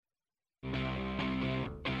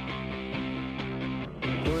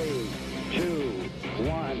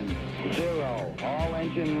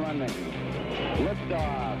engine running.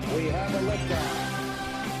 Liftoff. We have a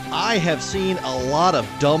liftoff. I have seen a lot of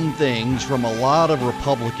dumb things from a lot of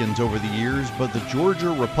Republicans over the years, but the Georgia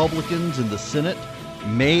Republicans in the Senate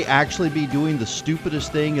may actually be doing the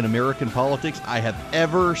stupidest thing in American politics I have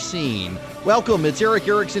ever seen. Welcome, it's Eric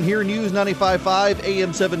Erickson here, News 95.5,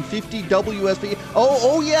 AM 750, WSB.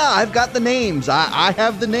 Oh yeah, I've got the names. I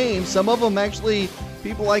have the names. Some of them actually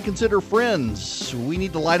people I consider friends. We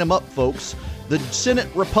need to line them up, folks. The Senate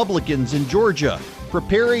Republicans in Georgia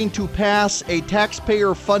preparing to pass a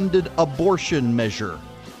taxpayer-funded abortion measure.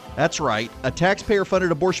 That's right, a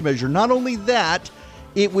taxpayer-funded abortion measure. Not only that,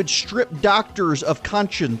 it would strip doctors of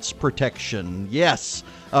conscience protection. Yes,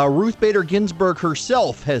 Ruth Bader Ginsburg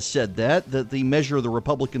herself has said that the measure the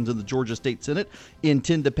Republicans in the Georgia State Senate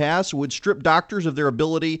intend to pass would strip doctors of their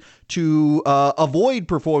ability to avoid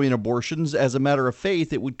performing abortions as a matter of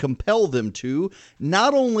faith. It would compel them to.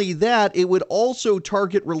 Not only that, it would also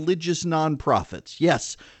target religious nonprofits.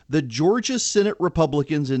 Yes, the Georgia Senate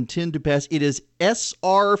Republicans intend to pass, it is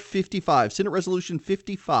SR 55, Senate Resolution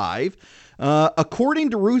 55. According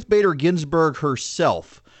to Ruth Bader Ginsburg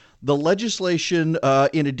herself, the legislation,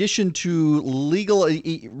 in addition to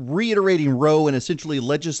reiterating Roe and essentially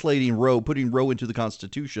legislating Roe, putting Roe into the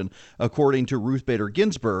Constitution, according to Ruth Bader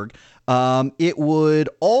Ginsburg, it would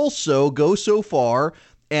also go so far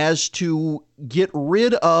as to get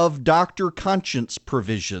rid of doctor conscience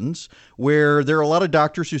provisions, where there are a lot of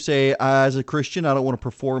doctors who say, as a Christian, I don't want to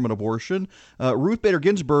perform an abortion. Ruth Bader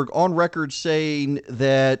Ginsburg on record saying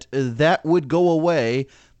that that would go away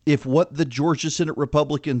if what the Georgia Senate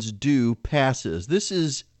Republicans do passes. This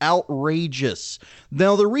is outrageous.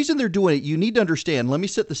 Now, the reason they're doing it, you need to understand. Let me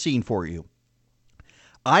set the scene for you.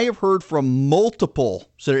 I have heard from multiple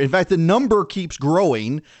senators. In fact, the number keeps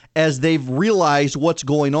growing as they've realized what's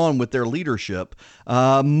going on with their leadership.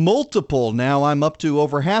 Multiple. Now I'm up to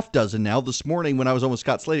over half dozen now. This morning when I was on with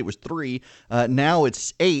Scott Slade, it was 3. Now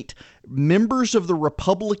it's 8. Members of the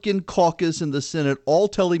Republican caucus in the Senate all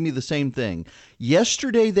telling me the same thing.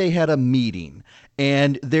 Yesterday they had a meeting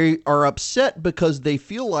and they are upset because they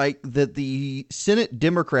feel like that the Senate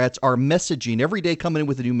Democrats are messaging every day, coming in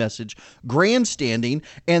with a new message, grandstanding.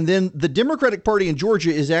 And then the Democratic Party in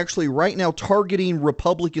Georgia is actually right now targeting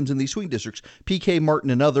Republicans in these swing districts, PK Martin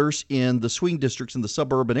and others in the swing districts in the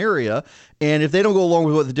suburban area. And if they don't go along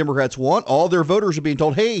with what the Democrats want, all their voters are being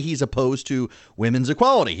told, hey, he's opposed to women's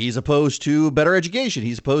equality. He's opposed to better education.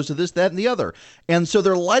 He's opposed to this, that, and the other. And so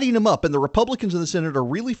they're lighting him up. And the Republicans in the Senate are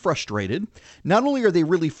really frustrated. Not only are they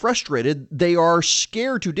really frustrated, they are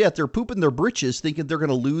scared to death. They're pooping their britches thinking they're going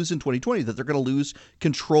to lose in 2020, that they're going to lose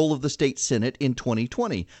control of the state Senate in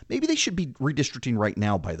 2020. Maybe they should be redistricting right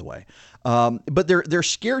now, by the way. But they're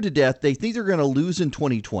scared to death. They think they're going to lose in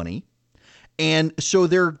 2020. And so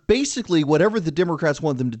they're basically, whatever the Democrats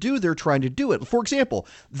want them to do, they're trying to do it. For example,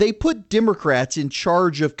 they put Democrats in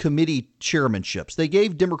charge of committee chairmanships. They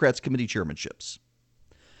gave Democrats committee chairmanships.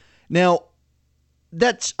 Now,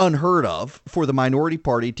 that's unheard of for the minority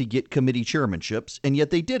party to get committee chairmanships, and yet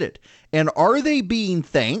they did it. And are they being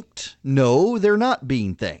thanked? No, they're not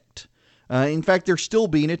being thanked. In fact, they're still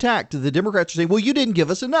being attacked. The Democrats are saying, well, you didn't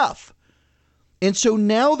give us enough. And so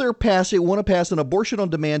now they want to pass an abortion on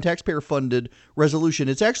demand, taxpayer-funded resolution.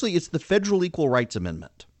 It's the Federal Equal Rights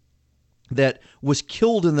Amendment that was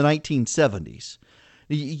killed in the 1970s.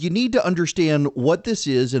 You need to understand what this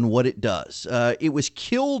is and what it does. It was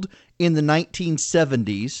killed in the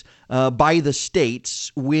 1970s by the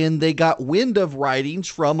states when they got wind of writings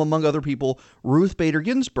from, among other people, Ruth Bader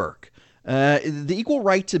Ginsburg. The Equal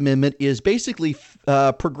Rights Amendment is basically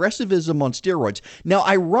progressivism on steroids. Now,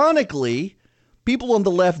 ironically, people on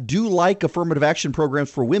the left do like affirmative action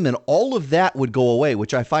programs for women. All of that would go away,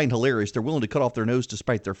 which I find hilarious. They're willing to cut off their nose to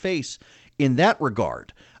spite their face in that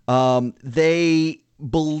regard. They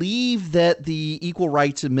believe that the Equal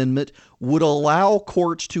Rights Amendment would allow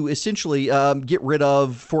courts to essentially get rid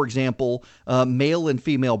of, for example, male and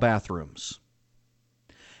female bathrooms.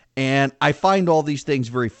 And I find all these things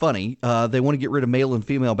very funny. They want to get rid of male and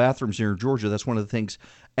female bathrooms here in Georgia. That's one of the things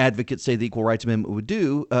advocates say the Equal Rights Amendment would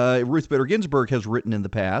do. Ruth Bader Ginsburg has written in the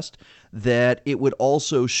past that it would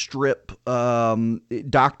also strip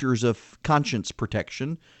doctors of conscience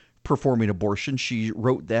protection performing abortion. She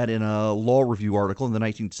wrote that in a law review article in the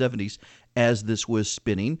 1970s as this was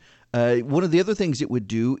spinning. One of the other things it would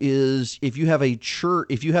do is if you have for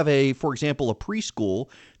example, a preschool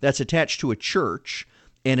that's attached to a church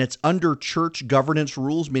and it's under church governance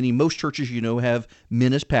rules, meaning most churches, have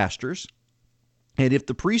men as pastors. And if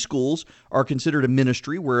the preschools are considered a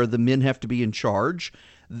ministry where the men have to be in charge,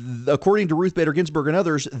 according to Ruth Bader Ginsburg and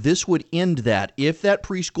others, this would end that. If that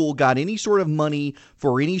preschool got any sort of money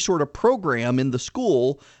for any sort of program in the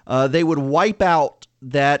school, they would wipe out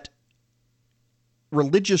that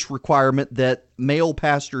religious requirement that male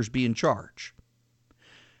pastors be in charge.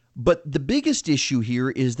 But the biggest issue here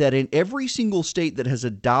is that in every single state that has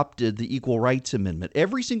adopted the Equal Rights Amendment,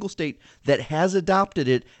 every single state that has adopted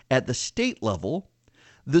it at the state level,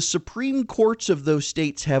 the Supreme Courts of those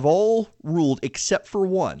states have all ruled except for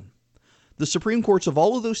one. The Supreme Courts of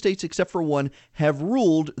all of those states except for one have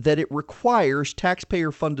ruled that it requires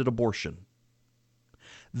taxpayer-funded abortion.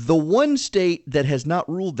 The one state that has not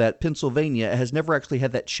ruled that, Pennsylvania, has never actually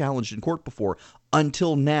had that challenged in court before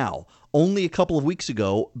until now. Only a couple of weeks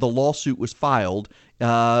ago, the lawsuit was filed.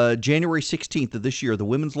 January 16th of this year, the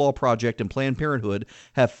Women's Law Project and Planned Parenthood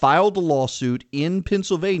have filed a lawsuit in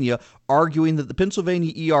Pennsylvania arguing that the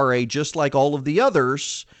Pennsylvania ERA, just like all of the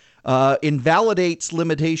others, invalidates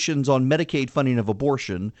limitations on Medicaid funding of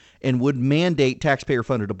abortion and would mandate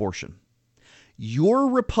taxpayer-funded abortion. Your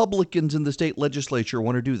Republicans in the state legislature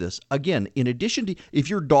want to do this. Again, in addition to, if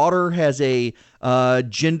your daughter has a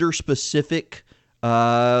gender-specific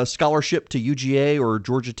scholarship to UGA or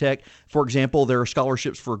Georgia Tech, for example, there are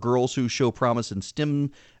scholarships for girls who show promise in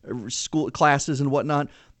STEM school classes and whatnot.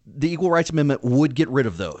 The Equal Rights Amendment would get rid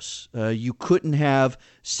of those. You couldn't have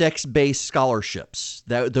sex-based scholarships.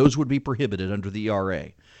 Those would be prohibited under the ERA.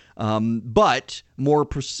 But more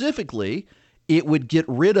specifically, it would get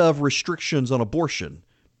rid of restrictions on abortion.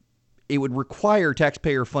 It would require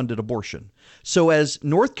taxpayer-funded abortion. So as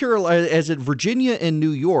North Carolina, as in Virginia and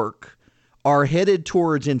New York are headed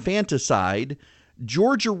towards infanticide,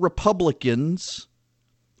 Georgia Republicans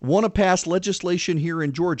want to pass legislation here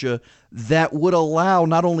in Georgia that would allow,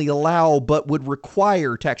 not only allow, but would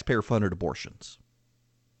require taxpayer-funded abortions.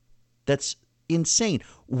 That's insane.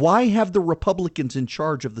 Why have the Republicans in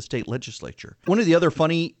charge of the state legislature? One of the other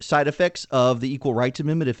funny side effects of the Equal Rights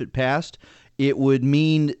Amendment, if it passed, it would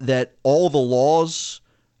mean that all the laws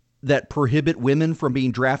that prohibit women from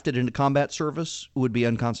being drafted into combat service would be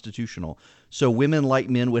unconstitutional. So women, like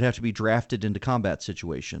men, would have to be drafted into combat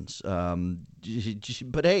situations.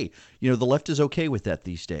 But hey, the left is okay with that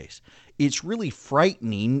these days. It's really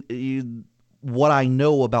frightening what I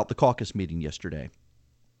know about the caucus meeting yesterday.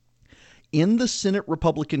 In the Senate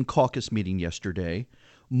Republican caucus meeting yesterday,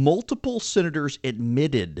 multiple senators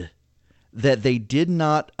admitted that they did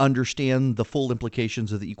not understand the full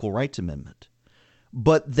implications of the Equal Rights Amendment,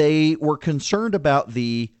 but they were concerned about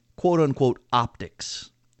the quote-unquote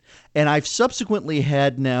optics. And I've subsequently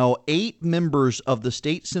had now 8 members of the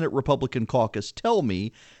state Senate Republican caucus tell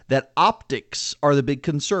me that optics are the big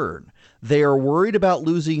concern. They are worried about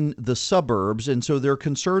losing the suburbs, and so they're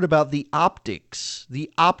concerned about the optics, the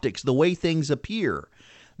way things appear.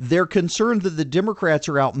 They're concerned that the Democrats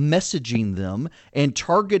are out messaging them and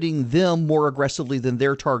targeting them more aggressively than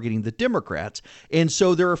they're targeting the Democrats. And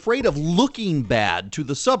so they're afraid of looking bad to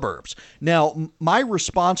the suburbs. Now, my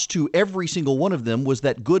response to every single one of them was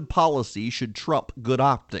that good policy should trump good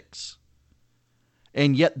optics.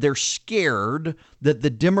 And yet they're scared that the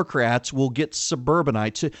Democrats will get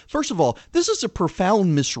suburbanites. First of all, this is a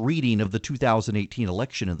profound misreading of the 2018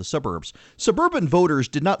 election in the suburbs. Suburban voters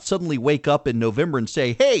did not suddenly wake up in November and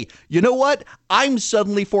say, hey, you know what? I'm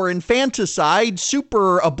suddenly for infanticide,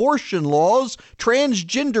 super abortion laws,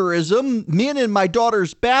 transgenderism, men in my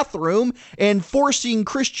daughter's bathroom, and forcing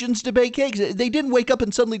Christians to bake cakes. They didn't wake up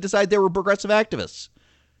and suddenly decide they were progressive activists.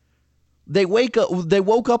 They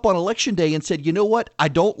woke up on election day and said, you know what? I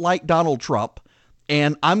don't like Donald Trump,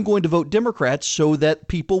 and I'm going to vote Democrats so that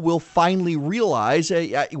people will finally realize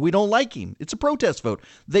we don't like him. It's a protest vote.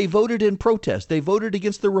 They voted in protest. They voted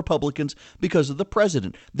against the Republicans because of the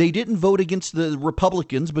president. They didn't vote against the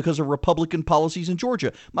Republicans because of Republican policies in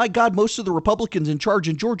Georgia. My God, most of the Republicans in charge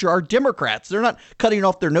in Georgia are Democrats. They're not cutting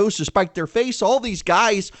off their nose to spite their face. All these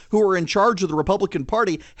guys who are in charge of the Republican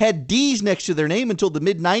Party had D's next to their name until the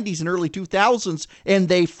mid-90s and early 2000s, and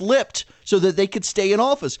they flipped so that they could stay in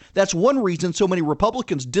office. That's one reason so many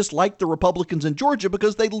Republicans dislike the Republicans in Georgia,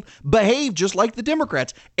 because they behave just like the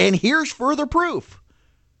Democrats. And here's further proof.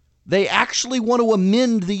 They actually want to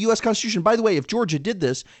amend the U.S. Constitution. By the way, if Georgia did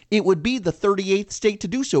this, it would be the 38th state to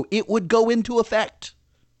do so. It would go into effect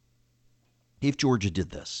if Georgia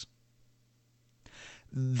did this.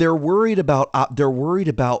 They're worried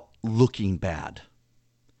about looking bad.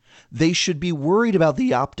 They should be worried about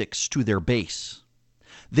the optics to their base.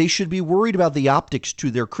 They should be worried about the optics to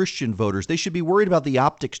their Christian voters. They should be worried about the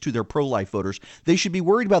optics to their pro-life voters. They should be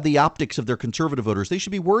worried about the optics of their conservative voters. They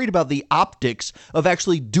should be worried about the optics of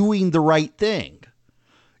actually doing the right thing.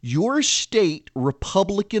 Your state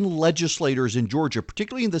Republican legislators in Georgia,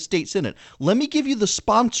 particularly in the state Senate, let me give you the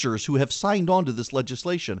sponsors who have signed on to this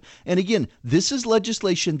legislation. And again, this is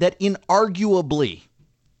legislation that inarguably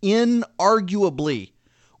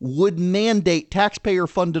would mandate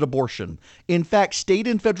taxpayer-funded abortion. In fact, state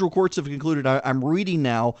and federal courts have concluded, I'm reading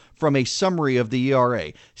now from a summary of the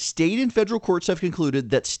ERA, state and federal courts have concluded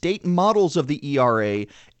that state models of the ERA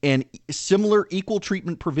and similar equal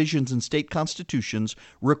treatment provisions in state constitutions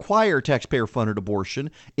require taxpayer-funded abortion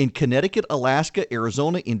in Connecticut, Alaska,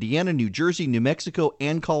 Arizona, Indiana, New Jersey, New Mexico,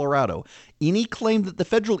 and Colorado. Any claim that the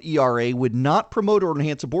federal ERA would not promote or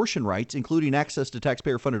enhance abortion rights, including access to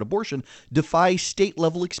taxpayer-funded abortion, defies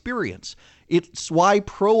state-level experience. It's why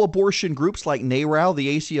pro-abortion groups like NARAL,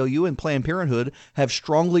 the ACLU, and Planned Parenthood have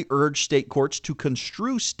strongly urged state courts to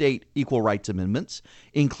construe state equal rights amendments,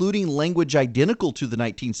 including language identical to the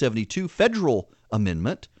 1972 federal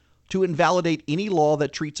amendment, to invalidate any law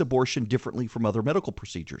that treats abortion differently from other medical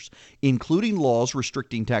procedures, including laws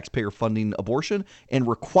restricting taxpayer funding abortion and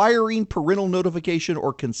requiring parental notification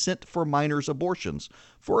or consent for minors' abortions.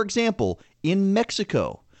 For example, in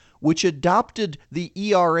Mexico, which adopted the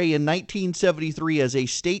ERA in 1973 as a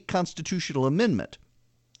state constitutional amendment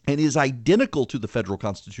and is identical to the federal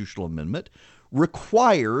constitutional amendment,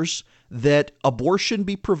 requires that abortion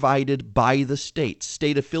be provided by the states.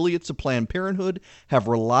 State affiliates of Planned Parenthood have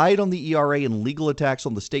relied on the ERA in legal attacks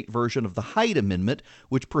on the state version of the Hyde Amendment,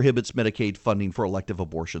 which prohibits Medicaid funding for elective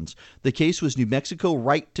abortions. The case was New Mexico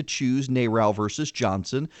Right to Choose NARAL versus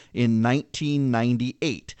Johnson in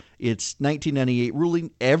 1998. Its 1998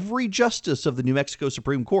 ruling, every justice of the New Mexico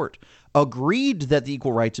Supreme Court agreed that the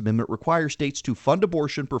Equal Rights Amendment requires states to fund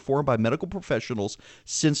abortion performed by medical professionals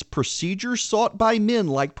since procedures sought by men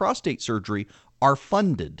like prostate surgery are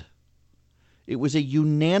funded. It was a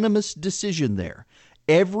unanimous decision there.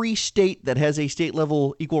 Every state that has a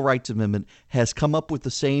state-level Equal Rights Amendment has come up with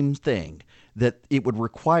the same thing, that it would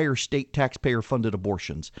require state taxpayer-funded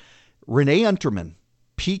abortions. Renee Unterman,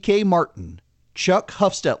 P.K. Martin, Chuck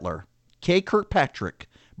Hufstetler, Kay Kirkpatrick,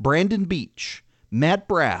 Brandon Beach, Matt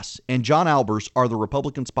Brass, and John Albers are the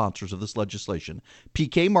Republican sponsors of this legislation.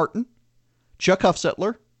 P.K. Martin, Chuck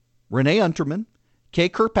Hufstetler, Renee Unterman, Kay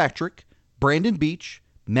Kirkpatrick, Brandon Beach,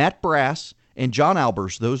 Matt Brass, and John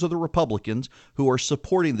Albers, those are the Republicans who are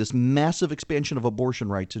supporting this massive expansion of abortion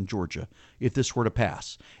rights in Georgia if this were to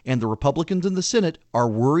pass. And the Republicans in the Senate are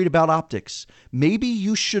worried about optics. Maybe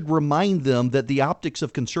you should remind them that the optics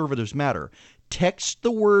of conservatives matter. Text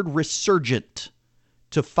the word resurgent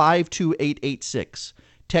to 52886.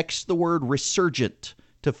 Text the word resurgent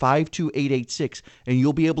to 52886, and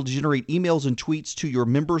you'll be able to generate emails and tweets to your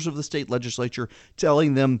members of the state legislature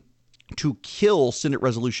telling them to kill Senate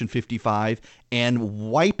Resolution 55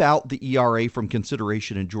 and wipe out the ERA from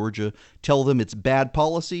consideration in Georgia. Tell them it's bad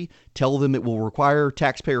policy. Tell them it will require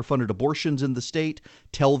taxpayer-funded abortions in the state.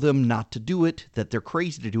 Tell them not to do it, that they're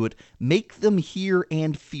crazy to do it. Make them hear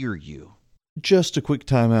and fear you. Just a quick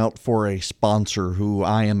time out for a sponsor who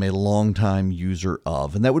I am a longtime user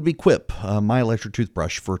of, and that would be Quip. My electric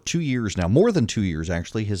toothbrush for 2 years now, more than 2 years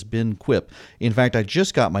actually, has been Quip. In fact, I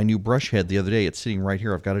just got my new brush head the other day. It's sitting right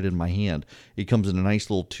here. I've got it in my hand. It comes in a nice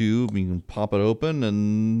little tube. You can pop it open,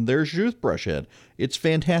 and there's your toothbrush head. It's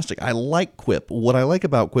fantastic. I like Quip. What I like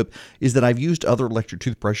about Quip is that I've used other electric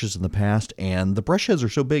toothbrushes in the past, and the brush heads are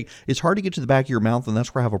so big, it's hard to get to the back of your mouth, and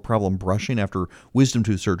that's where I have a problem brushing after wisdom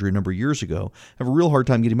tooth surgery a number of years ago. I have a real hard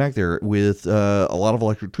time getting back there with a lot of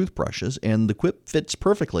electric toothbrushes, and the Quip fits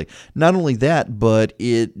perfectly. Not only that, but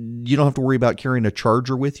you don't have to worry about carrying a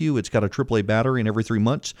charger with you. It's got a AAA battery, and every 3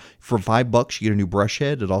 months, for $5, you get a new brush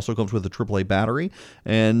head. It also comes with a AAA battery,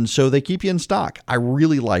 and so they keep you in stock. I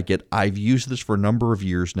really like it. I've used this for a number of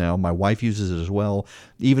years now. My wife uses it as well.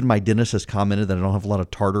 Even my dentist has commented that I don't have a lot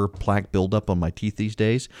of tartar plaque buildup on my teeth these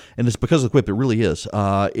days, and it's because of the Quip. It really is.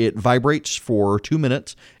 It vibrates for 2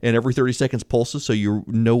 minutes, and every 30 seconds pulses, so you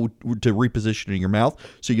know to reposition in your mouth,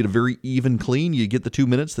 so you get a very even clean. You get the 2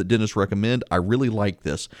 minutes that dentists recommend. I really like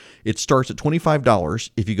this. It starts at $25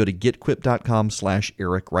 if you go to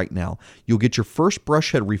getquip.com/Eric right now. You'll get your first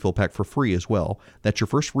brush head refill pack for free as well. That's your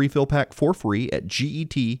first refill pack for free at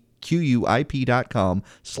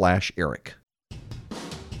getquip.com/Eric.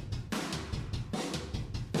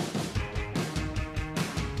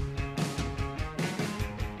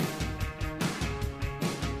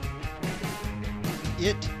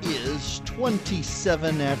 It is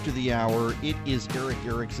 27 after the hour. It is Eric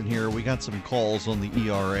Erickson here. We got some calls on the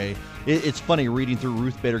ERA. It's funny reading through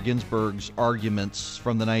Ruth Bader Ginsburg's arguments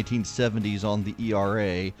from the 1970s on the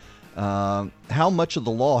ERA. How much of the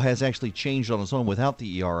law has actually changed on its own without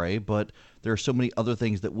the ERA, but There are so many other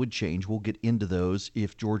things that would change. We'll get into those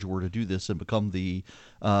if Georgia were to do this and become the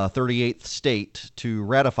 38th state to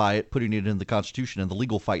ratify it, putting it in the Constitution, and the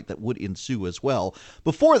legal fight that would ensue as well.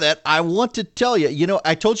 Before that, I want to tell you,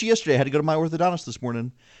 I told you yesterday I had to go to my orthodontist this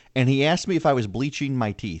morning, and he asked me if I was bleaching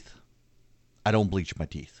my teeth. I don't bleach my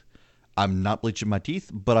teeth. I'm not bleaching my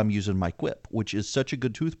teeth, but I'm using my Quip, which is such a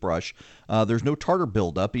good toothbrush. There's no tartar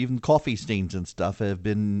buildup. Even coffee stains and stuff have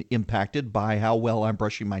been impacted by how well I'm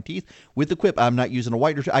brushing my teeth. With the Quip, I'm not using a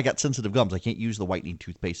whitener. I got sensitive gums. I can't use the whitening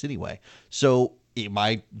toothpaste anyway. So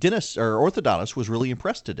my dentist or orthodontist was really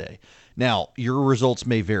impressed today. Now, your results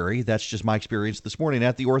may vary. That's just my experience this morning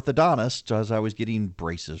at the orthodontist as I was getting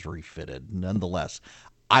braces refitted. Nonetheless,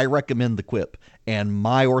 I recommend the Quip, and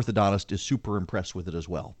my orthodontist is super impressed with it as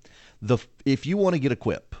well. If you want to get a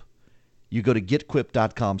Quip, you go to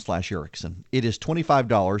getquip.com/Erickson. It is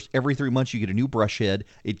 $25. Every 3 months, you get a new brush head.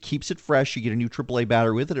 It keeps it fresh. You get a new AAA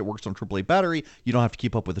battery with it. It works on AAA battery. You don't have to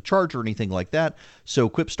keep up with the charge or anything like that. So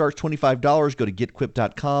Quip starts $25. Go to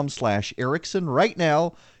getquip.com/Erickson right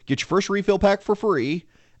now. Get your first refill pack for free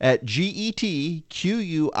at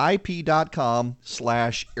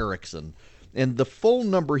getquip.com/Erickson. And the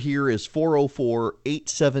phone number here is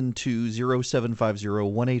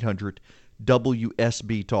 404-872-0750,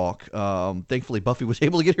 1-800-WSB-TALK. Thankfully, Buffy was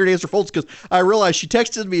able to get here to answer phones because I realized she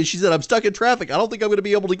texted me and she said, I'm stuck in traffic. I don't think I'm going to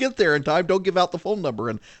be able to get there in time. Don't give out the phone number.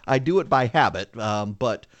 And I do it by habit,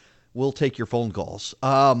 but we'll take your phone calls.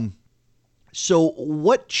 So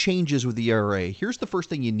what changes with the ERA? Here's the first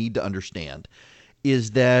thing you need to understand.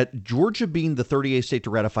 Is that Georgia being the 38th state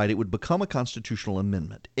to ratify it would become a constitutional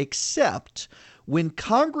amendment, except when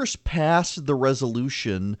Congress passed the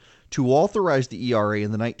resolution to authorize the ERA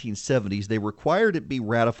in the 1970s, they required it be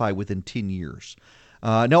ratified within 10 years.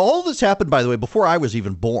 Now, all this happened, by the way, before I was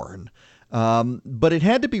even born, but it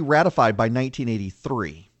had to be ratified by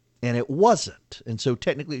 1983, and it wasn't, and so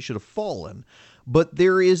technically it should have fallen. But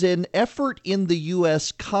there is an effort in the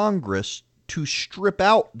U.S. Congress to strip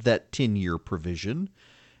out that 10-year provision,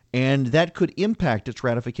 and that could impact its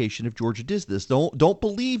ratification if Georgia does this. Don't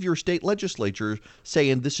believe your state legislature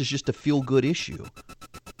saying this is just a feel-good issue.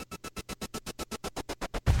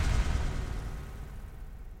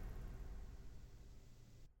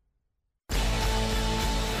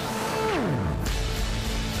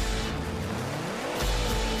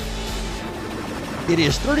 It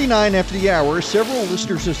is 39 after the hour. Several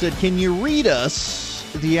listeners have said, can you read us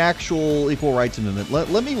the actual Equal Rights Amendment?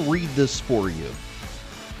 Let me read this for you.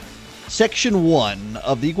 Section 1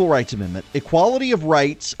 of the Equal Rights Amendment. Equality of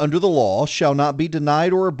rights under the law shall not be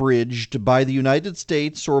denied or abridged by the United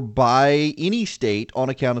States or by any state on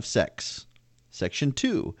account of sex. Section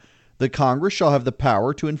 2. The Congress shall have the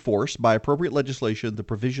power to enforce by appropriate legislation the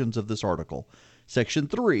provisions of this article. Section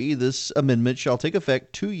 3. This amendment shall take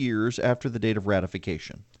effect 2 years after the date of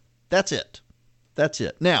ratification. That's it. That's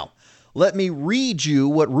it. Now, let me read you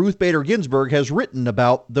what Ruth Bader Ginsburg has written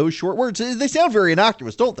about those short words. They sound very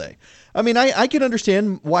innocuous, don't they? I mean, I can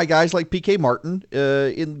understand why guys like P.K. Martin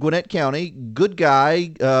in Gwinnett County, good guy,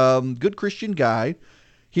 good Christian guy,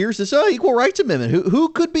 here's this Equal Rights Amendment. Who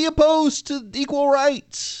could be opposed to equal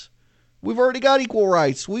rights? We've already got equal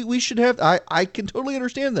rights. We should have. I can totally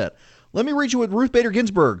understand that. Let me read you what Ruth Bader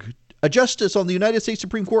Ginsburg, a justice on the United States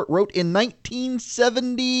Supreme Court, wrote in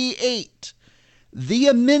 1978. The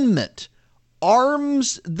amendment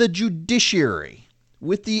arms the judiciary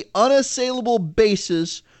with the unassailable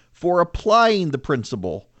basis for applying the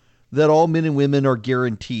principle that all men and women are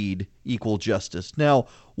guaranteed equal justice. Now,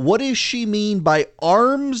 what does she mean by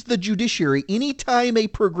arms the judiciary? Anytime a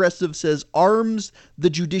progressive says arms the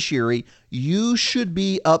judiciary, you should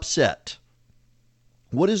be upset.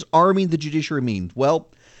 What does arming the judiciary mean? Well,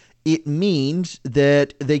 it means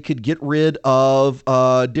that they could get rid of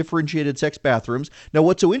differentiated sex bathrooms. Now,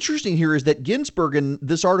 what's so interesting here is that Ginsburg, in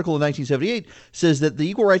this article in 1978, says that the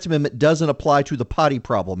Equal Rights Amendment doesn't apply to the potty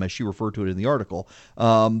problem, as she referred to it in the article,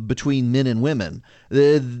 between men and women.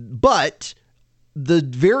 But the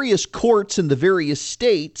various courts in the various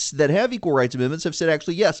states that have Equal Rights Amendments have said,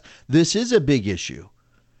 actually, yes, this is a big issue,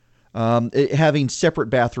 having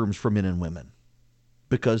separate bathrooms for men and women,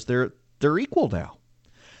 because they're equal now.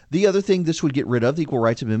 The other thing this would get rid of, the Equal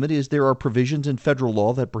Rights Amendment, is there are provisions in federal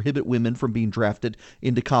law that prohibit women from being drafted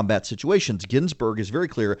into combat situations. Ginsburg is very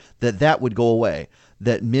clear that that would go away,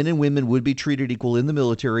 that men and women would be treated equal in the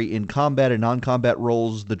military. In combat and non-combat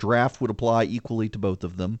roles, the draft would apply equally to both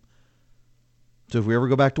of them. So if we ever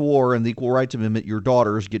go back to war and the Equal Rights Amendment, your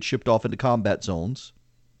daughters get shipped off into combat zones.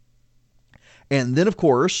 And then, of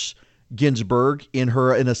course, Ginsburg in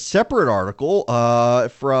a separate article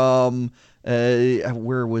from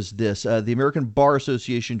where was this? The American Bar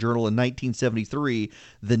Association Journal in 1973.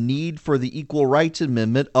 The need for the Equal Rights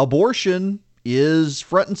Amendment. Abortion is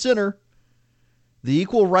front and center. The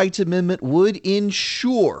Equal Rights Amendment would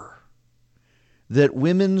ensure that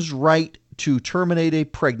women's right to terminate a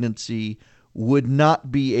pregnancy would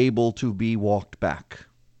not be able to be walked back.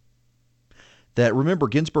 That, remember,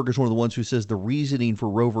 Ginsburg is one of the ones who says the reasoning for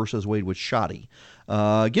Roe versus Wade was shoddy.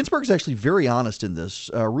 Ginsburg is actually very honest in this.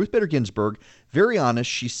 Ruth Bader Ginsburg, very honest.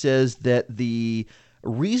 She says that the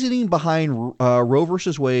reasoning behind Roe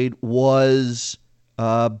versus Wade was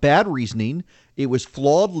bad reasoning. It was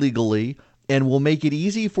flawed legally and will make it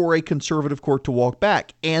easy for a conservative court to walk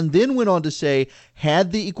back. And then went on to say,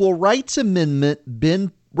 had the Equal Rights Amendment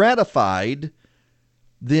been ratified,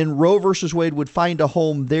 then Roe versus Wade would find a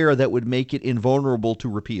home there that would make it invulnerable to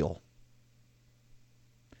repeal.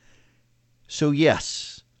 So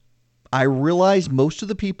yes, I realize most of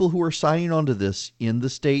the people who are signing on to this in the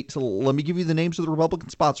state, so let me give you the names of the Republican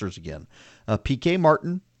sponsors again. P.K.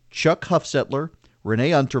 Martin, Chuck Hufstetler,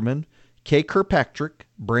 Renee Unterman, Kay Kirkpatrick,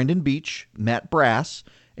 Brandon Beach, Matt Brass,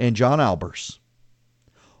 and John Albers.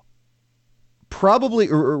 Probably,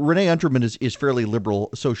 Renee Unterman is fairly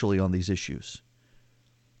liberal socially on these issues.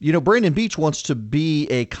 You know, Brandon Beach wants to be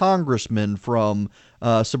a congressman from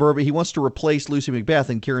suburban. He wants to replace Lucy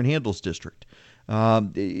McBath in Karen Handel's district.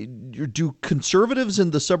 Do conservatives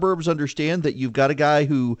in the suburbs understand that you've got a guy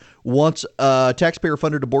who wants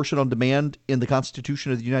taxpayer-funded abortion on demand in the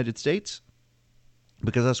Constitution of the United States?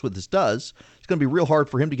 Because that's what this does. It's going to be real hard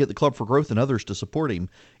for him to get the Club for Growth and others to support him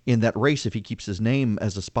in that race if he keeps his name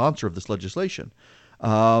as a sponsor of this legislation.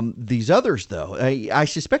 These others, though, I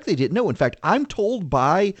suspect they didn't know. In fact, I'm told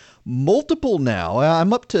by multiple now,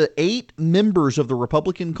 I'm up to 8 members of the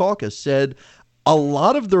Republican caucus said a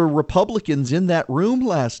lot of the Republicans in that room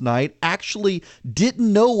last night actually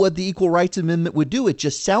didn't know what the Equal Rights Amendment would do. It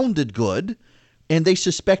just sounded good. And they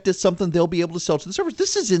suspect it's something they'll be able to sell to the servers.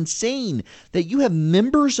 This is insane that you have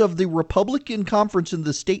members of the Republican conference in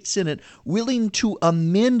the state Senate willing to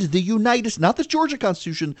amend the not the Georgia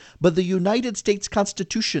Constitution, but the United States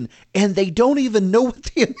Constitution. And they don't even know what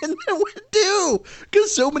the amendment would do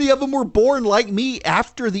because so many of them were born like me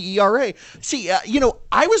after the ERA. See,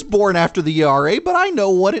 I was born after the ERA, but I know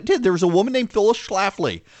what it did. There was a woman named Phyllis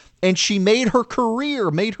Schlafly, and she made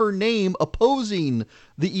her name opposing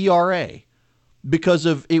the ERA. Because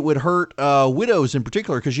of it would hurt widows in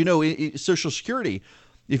particular, because Social Security,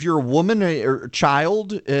 if you're a woman or a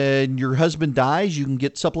child and your husband dies, you can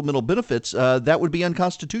get supplemental benefits. That would be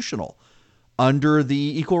unconstitutional under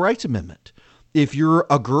the Equal Rights Amendment. If you're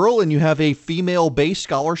a girl and you have a female-based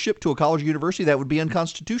scholarship to a college or university, that would be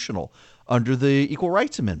unconstitutional under the Equal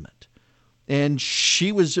Rights Amendment. And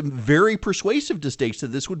she was very persuasive to states that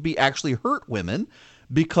this would be actually hurt women,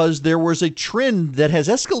 because there was a trend that has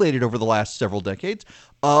escalated over the last several decades,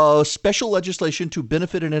 special legislation to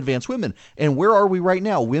benefit and advance women. And where are we right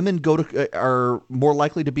now? Women are more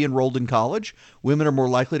likely to be enrolled in college. Women are more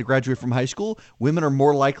likely to graduate from high school. Women are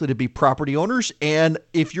more likely to be property owners. And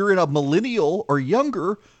if you're in a millennial or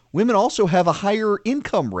younger, women also have a higher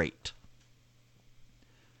income rate.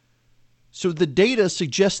 So the data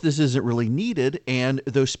suggests this isn't really needed, and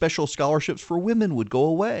those special scholarships for women would go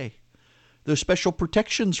away. Those special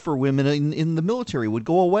protections for women in the military would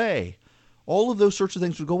go away. All of those sorts of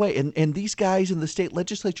things would go away. And these guys in the state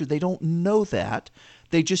legislature, they don't know that.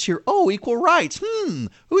 They just hear, oh, equal rights.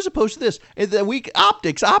 Who's opposed to this? And then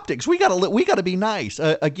optics. We gotta be nice.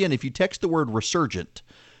 Again, if you text the word resurgent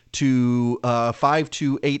to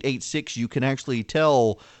 52886, you can actually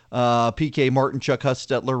tell P.K. Martin, Chuck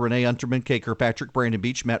Hustetler, Renee Unterman, Kay Kirkpatrick, Brandon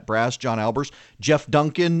Beach, Matt Brass, John Albers, Jeff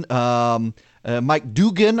Duncan, Mike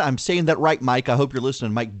Dugan. I'm saying that right, Mike. I hope you're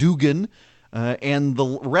listening. Mike Dugan, and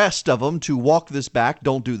the rest of them to walk this back.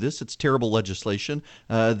 Don't do this. It's terrible legislation.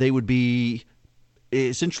 They would be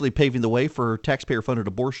essentially paving the way for taxpayer-funded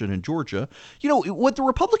abortion in Georgia. What the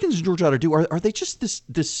Republicans in Georgia ought to do, are they just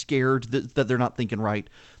this scared that they're not thinking right?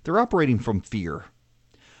 They're operating from fear.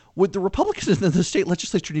 What the Republicans in the state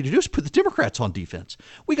legislature need to do is put the Democrats on defense.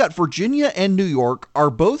 We got Virginia and New York are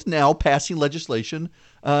both now passing legislation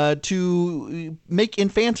to make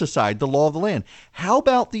infanticide the law of the land. How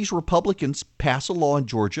about these Republicans pass a law in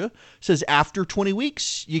Georgia says after 20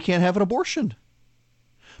 weeks you can't have an abortion?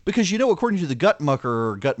 Because, according to the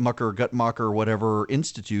Guttmacher, whatever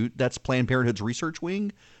institute, that's Planned Parenthood's research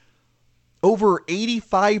wing, over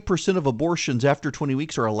 85% of abortions after 20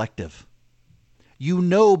 weeks are elective.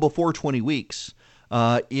 Before 20 weeks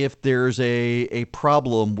if there's a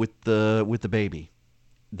problem with the baby.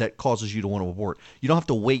 that causes you to want to abort. You don't have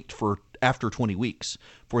to wait for after 20 weeks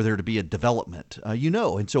for there to be a development,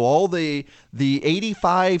 and so all the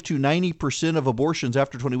 85 to 90% of abortions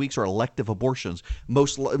after 20 weeks are elective abortions.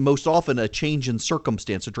 Most often a change in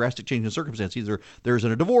circumstance, a drastic change in circumstance. Either there's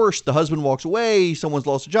a divorce, the husband walks away, someone's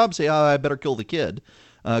lost a job, say, I better kill the kid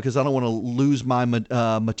because I don't want to lose my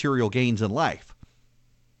material gains in life.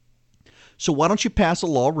 So why don't you pass a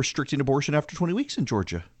law restricting abortion after 20 weeks in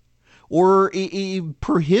Georgia? Or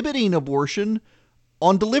prohibiting abortion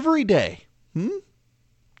on delivery day?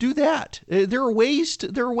 Do that. There are ways to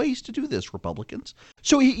do this, Republicans.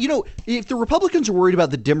 So, if the Republicans are worried about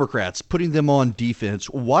the Democrats putting them on defense,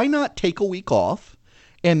 why not take a week off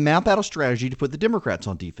and map out a strategy to put the Democrats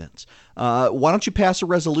on defense? Why don't you pass a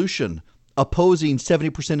resolution opposing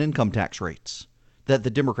 70% income tax rates that the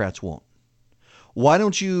Democrats won't? Why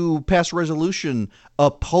don't you pass a resolution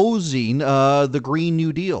opposing the Green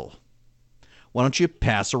New Deal? Why don't you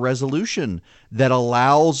pass a resolution that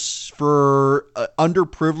allows for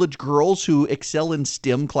underprivileged girls who excel in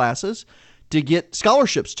STEM classes to get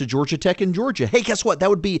scholarships to Georgia Tech in Georgia? Hey, guess what? That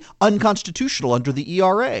would be unconstitutional under the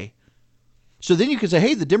ERA. So then you could say,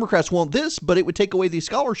 hey, the Democrats want this, but it would take away these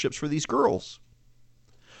scholarships for these girls.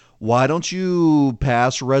 Why don't you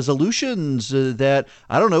pass resolutions that,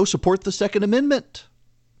 support the Second Amendment?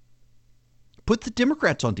 Put the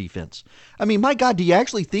Democrats on defense. I mean, my God, do you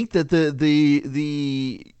actually think that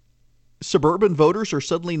the suburban voters are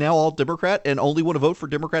suddenly now all Democrat and only want to vote for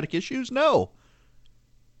Democratic issues? No.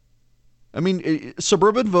 I mean,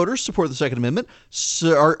 suburban voters support the Second Amendment.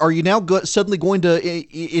 So are you now suddenly going to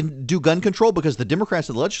do gun control because the Democrats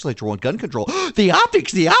in the legislature want gun control? The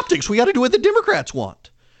optics. We got to do what the Democrats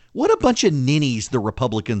want. What a bunch of ninnies the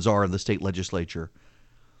Republicans are in the state legislature.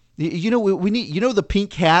 We need, the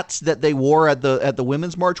pink hats that they wore at the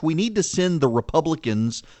Women's March. We need to send the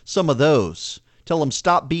Republicans some of those. Tell them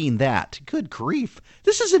stop being that. Good grief.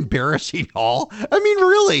 This is embarrassing, all. I mean,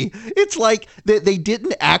 really, it's like they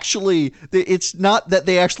didn't actually, it's not that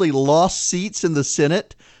they actually lost seats in the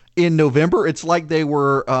Senate in November. It's like they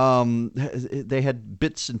had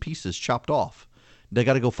bits and pieces chopped off. They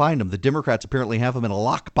got to go find them. The Democrats apparently have them in a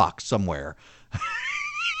lockbox somewhere.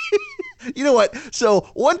 You know what? So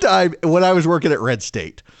one time when I was working at Red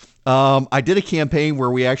State, I did a campaign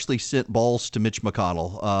where we actually sent balls to Mitch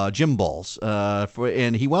McConnell, gym balls,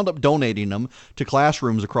 and he wound up donating them to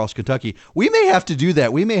classrooms across Kentucky. We may have to do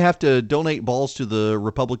that. We may have to donate balls to the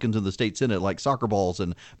Republicans in the state Senate, like soccer balls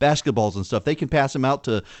and basketballs and stuff. They can pass them out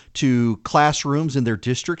to classrooms in their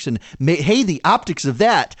districts. And hey, the optics of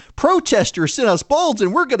that. Protesters sent us balls,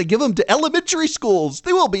 and we're going to give them to elementary schools.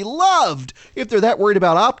 They will be loved if they're that worried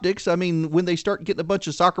about optics. I mean, when they start getting a bunch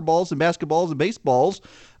of soccer balls and basketballs and baseballs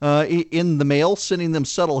in the mail, sending them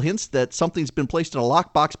subtle hints that something's been placed in a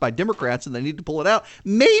lockbox by Democrats and they need to pull it out.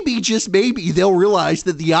 Maybe, just maybe, they'll realize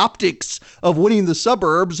that the optics of winning the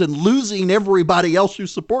suburbs and losing everybody else who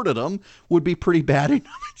supported them would be pretty bad in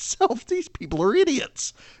of itself. These people are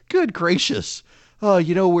idiots. Good gracious.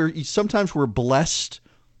 Sometimes we're blessed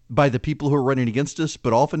by the people who are running against us,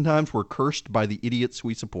 but oftentimes we're cursed by the idiots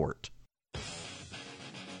we support.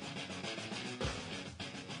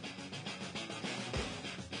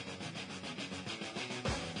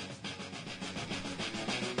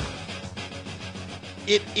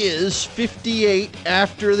 It is 58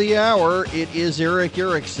 after the hour. It is Eric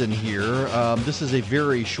Erickson here. This is a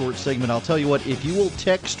very short segment. I'll tell you what, if you will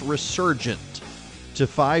text Resurgent to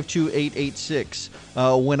 52886,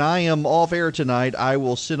 when I am off air tonight, I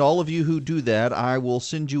will send all of you who do that, I will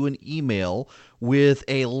send you an email with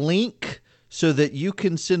a link so that you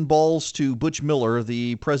can send balls to Butch Miller,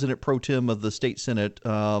 the president pro tem of the state Senate,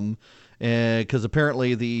 because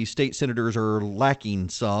apparently the state senators are lacking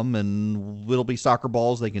some, and it'll be soccer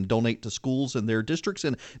balls they can donate to schools in their districts,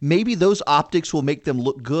 and maybe those optics will make them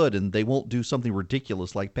look good, and they won't do something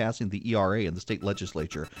ridiculous like passing the ERA in the state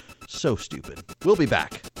legislature. So stupid. We'll be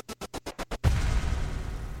back.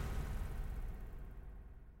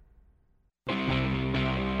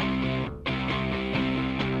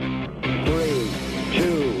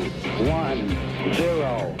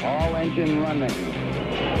 All engine running.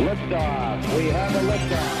 Liftoff. We have a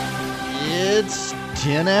liftoff. It's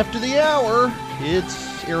 10 after the hour.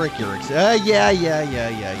 It's Eric Erickson. Yeah.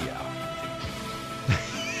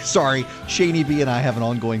 Sorry, Shaney B and I have an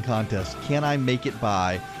ongoing contest. Can I make it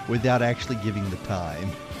by without actually giving the time?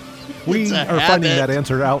 We are finding that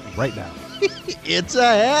answer out right now. It's a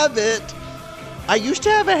habit. I used to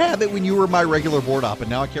have a habit when you were my regular board op, and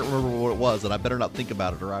now I can't remember what it was, and I better not think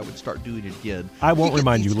about it, or I would start doing it again. I won't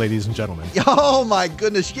remind you, ladies and gentlemen. Oh, my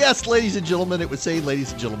goodness. Yes, ladies and gentlemen. It would say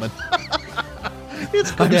ladies and gentlemen.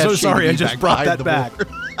 It's good. I'm so sorry I just brought that back.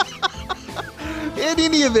 In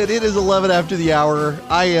any event, it is 11 after the hour.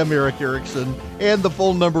 I am Eric Erickson, and the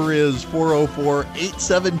phone number is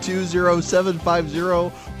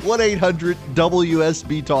 404-872-0750,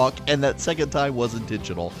 1-800-WSB-TALK, and that second time was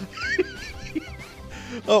intentional.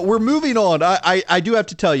 We're moving on. I do have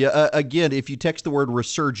to tell you, again, if you text the word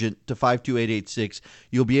resurgent to 52886,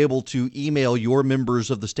 you'll be able to email your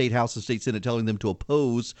members of the State House and State Senate telling them to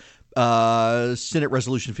oppose Senate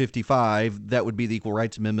Resolution 55. That would be the Equal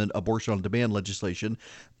Rights Amendment abortion on demand legislation.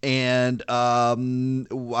 And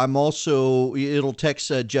I'm also, it'll text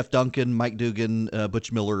Jeff Duncan, Mike Dugan,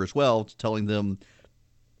 Butch Miller as well, telling them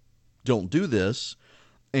don't do this.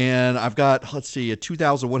 And I've got, let's see,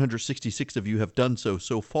 2,166 of you have done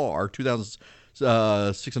so far,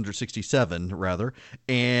 2,667 rather,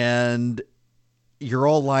 and you're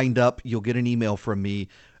all lined up. You'll get an email from me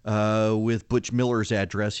with Butch Miller's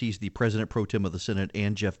address. He's the president pro tem of the Senate,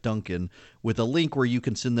 and Jeff Duncan, with a link where you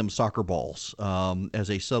can send them soccer balls as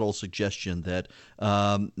a subtle suggestion that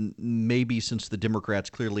maybe since the Democrats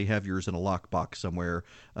clearly have yours in a lockbox somewhere,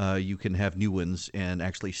 you can have new ones and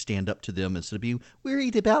actually stand up to them instead of being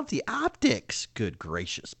worried about the optics. Good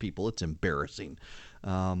gracious, people, it's embarrassing.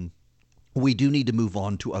 We do need to move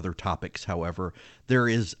on to other topics, however. There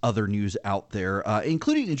is other news out there,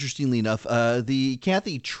 including, interestingly enough, the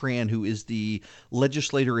Kathy Tran, who is the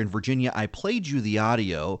legislator in Virginia. I played you the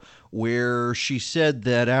audio where she said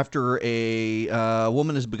that after a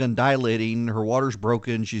woman has begun dilating, her water's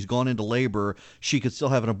broken, she's gone into labor, she could still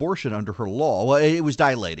have an abortion under her law. Well, it was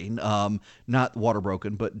dilating, not water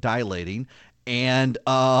broken, but dilating. And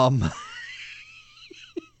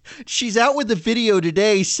she's out with the video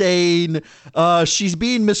today saying she's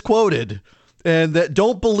being misquoted and that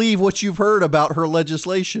don't believe what you've heard about her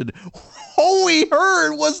legislation. All we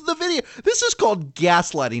heard was the video. This is called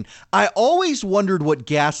gaslighting. I always wondered what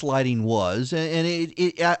gaslighting was,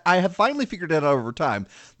 and I have finally figured it out over time.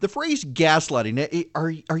 The phrase gaslighting,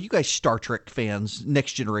 are you guys Star Trek fans?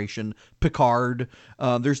 Next Generation, Picard.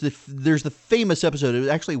 There's the famous episode. It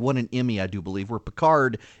actually won an Emmy, I do believe, where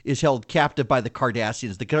Picard is held captive by the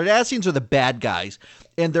Cardassians. The Cardassians are the bad guys,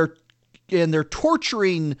 and they're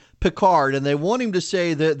torturing Picard, and they want him to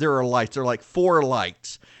say that there are lights. There are like 4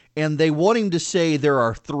 lights. And they want him to say there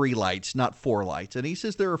are 3 lights, not 4 lights. And he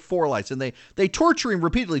says there are 4 lights. And they torture him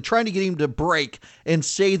repeatedly, trying to get him to break and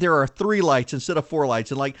say there are 3 lights instead of 4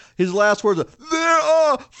 lights. And like his last words are, there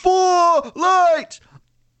are 4 lights.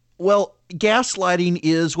 Well, gaslighting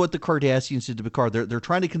is what the Cardassians did to Picard. They're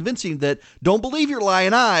trying to convince him that don't believe your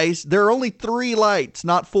lying eyes. There are only 3 lights,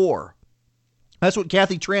 not 4. That's what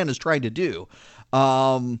Kathy Tran is trying to do.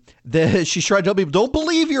 She's trying to tell people, don't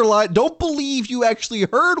believe your lie. Don't believe you actually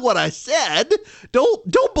heard what I said.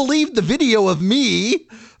 Don't believe the video of me.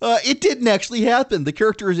 It didn't actually happen. The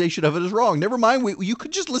characterization of it is wrong. Never mind. You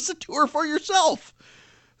could just listen to her for yourself.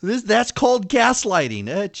 That's called gaslighting.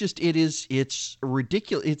 It's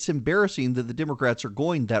ridiculous. It's embarrassing that the Democrats are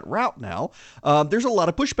going that route now. There's a lot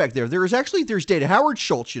of pushback there. There's data. Howard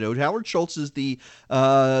Schultz, Howard Schultz is the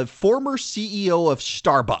former CEO of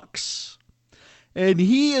Starbucks. And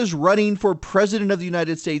he is running for president of the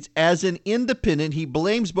United States as an independent. He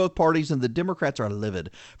blames both parties, and the Democrats are livid.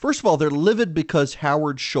 First of all, they're livid because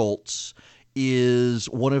Howard Schultz is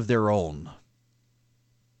one of their own.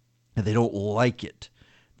 And they don't like it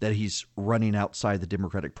that he's running outside the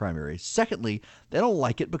Democratic primary. Secondly, they don't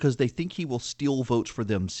like it because they think he will steal votes for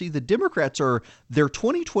them. See, the Democrats their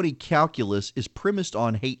 2020 calculus is premised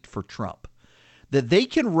on hate for Trump. That they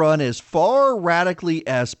can run as far radically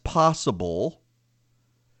as possible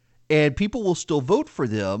and people will still vote for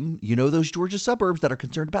them. Those Georgia suburbs that are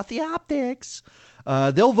concerned about the optics,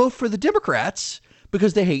 they'll vote for the Democrats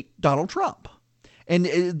because they hate Donald Trump. And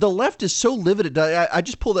the left is so livid. I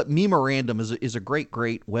just pulled up Memorandum is a great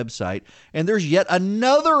website. And there's yet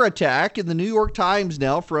another attack in the New York Times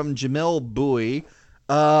now from Jamel Bouie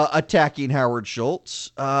attacking Howard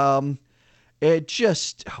Schultz. It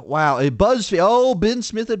just, wow. BuzzFeed, Ben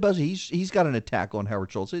Smith at BuzzFeed, he's got an attack on Howard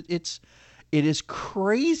Schultz. It is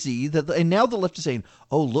crazy and now the left is saying,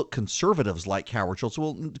 oh, look, conservatives like Howard Schultz.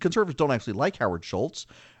 Well, conservatives don't actually like Howard Schultz.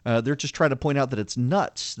 They're just trying to point out that it's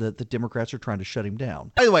nuts that the Democrats are trying to shut him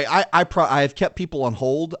down. By the way, I have kept people on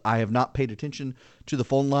hold. I have not paid attention to the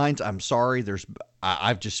phone lines. I'm sorry.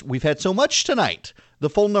 We've had so much tonight. The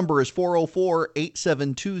phone number is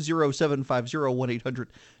 404-872-0750,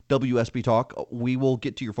 1-800-WSB Talk. We will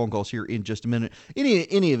get to your phone calls here in just a minute. In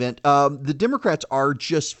any event, the Democrats are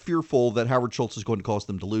just fearful that Howard Schultz is going to cause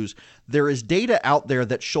them to lose. There is data out there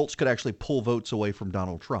that Schultz could actually pull votes away from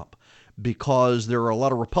Donald Trump. because there are a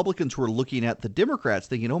lot of Republicans who are looking at the Democrats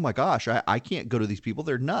thinking, oh my gosh, I can't go to these people.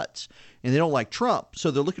 They're nuts. And they don't like Trump.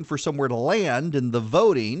 So they're looking for somewhere to land in the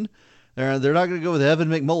voting. They're not going to go with Evan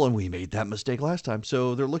McMullen. We made that mistake last time.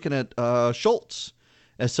 So they're looking at Schultz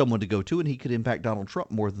as someone to go to, and he could impact Donald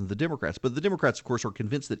Trump more than the Democrats. But the Democrats, of course, are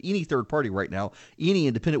convinced that any third party right now, any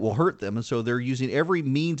independent will hurt them, and so they're using every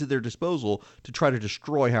means at their disposal to try to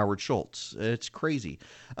destroy Howard Schultz. It's crazy.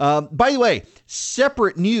 By the way,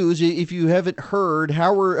 separate news, if you haven't heard,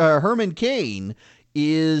 Herman Cain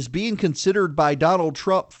is being considered by Donald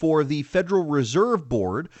Trump for the Federal Reserve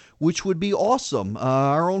Board, which would be awesome.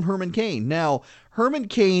 Our own Herman Cain. Now, Herman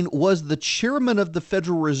Cain was the chairman of the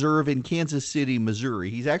Federal Reserve in Kansas City, Missouri.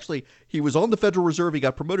 He was on the Federal Reserve. He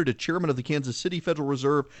got promoted to chairman of the Kansas City Federal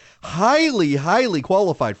Reserve. Highly, highly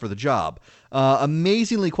qualified for the job.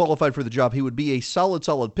 Amazingly qualified for the job. He would be a solid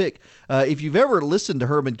pick. If you've ever listened to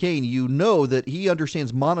Herman Cain, you know that he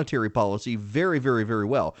understands monetary policy very, very, very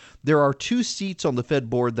well. There are 2 seats on the Fed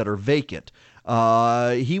board that are vacant.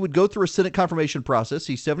 He would go through a Senate confirmation process.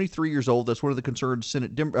 He's 73 years old. That's one of the concerns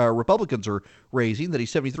Senate Republicans are raising, that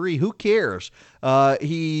he's 73. Who cares?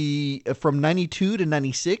 He from 92 to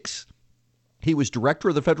 96. He was director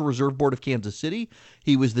of the Federal Reserve Board of Kansas City.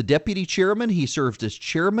 He was the deputy chairman. He served as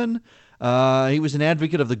chairman. He was an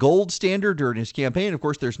advocate of the gold standard during his campaign. Of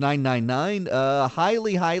course, there's 999.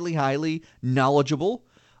 Highly, highly, highly knowledgeable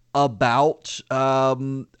about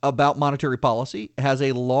monetary policy. Has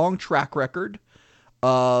a long track record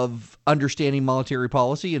of understanding monetary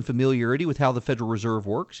policy and familiarity with how the Federal Reserve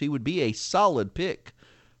works. He would be a solid pick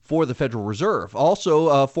for the Federal Reserve. Also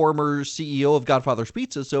a former CEO of Godfather's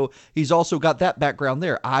Pizza, so he's also got that background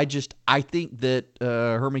there. I think that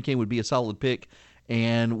Herman Cain would be a solid pick,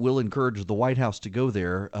 and will encourage the White House to go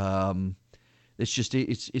there.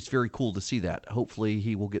 It's very cool to see that. Hopefully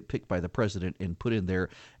he will get picked by the president and put in there.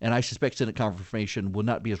 And I suspect Senate confirmation will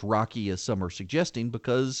not be as rocky as some are suggesting,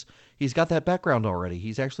 because he's got that background already.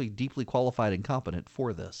 He's actually deeply qualified and competent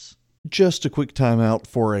for this. Just a quick timeout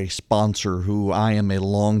for a sponsor who I am a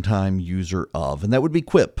longtime user of, and that would be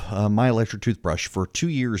Quip. My electric toothbrush for 2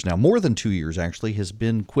 years now, more than 2 years actually, has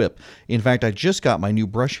been Quip. In fact, I just got my new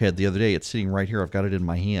brush head the other day. It's sitting right here. I've got it in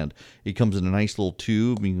my hand. It comes in a nice little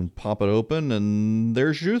tube. You can pop it open, and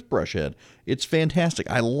there's your toothbrush head. It's fantastic.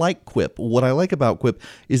 I like Quip. What I like about Quip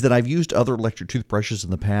is that I've used other electric toothbrushes in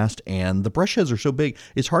the past, and the brush heads are so big,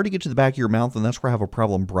 it's hard to get to the back of your mouth, and that's where I have a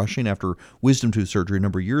problem brushing after wisdom tooth surgery a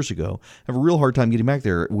number of years ago. I have a real hard time getting back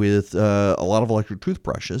there with a lot of electric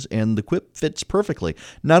toothbrushes, and the Quip fits perfectly.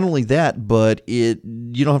 Not only that, but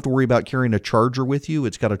you don't have to worry about carrying a charger with you.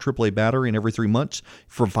 It's got a AAA battery, and every 3 months,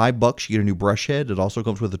 for $5, you get a new brush head. It also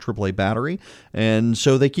comes with a AAA battery, and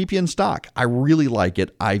so they keep you in stock. I really like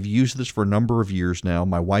it. I've used this for a number of years now.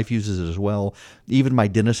 My wife uses it as well. Even my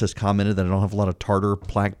dentist has commented that I don't have a lot of tartar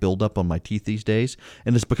plaque buildup on my teeth these days,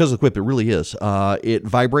 and it's because of the Quip. It really is. It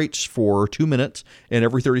vibrates for 2 minutes, and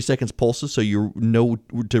every 30 seconds pulses, so you know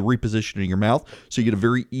to reposition in your mouth, so you get a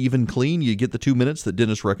very even clean. You get the 2 minutes that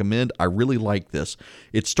dentists recommend. I really like this.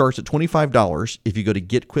 It starts at $25 if you go to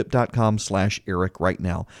getquip.com/Eric right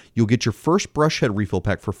now. You'll get your first brush head refill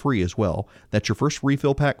pack for free as well. That's your first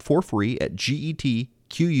refill pack for free at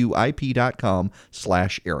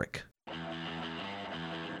getquip.com/Eric.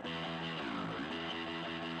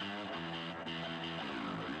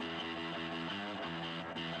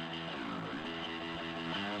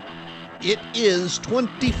 It is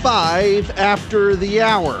 25 after the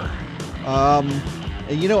hour.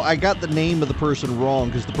 And I got the name of the person wrong,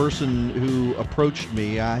 because the person who approached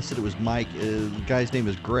me, I said it was Mike, the guy's name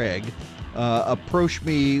is Greg, approached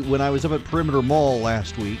me when I was up at Perimeter Mall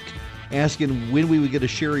last week, asking when we would get a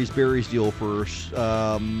Sherry's Berries deal for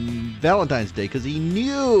Valentine's Day, because he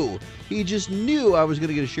just knew I was going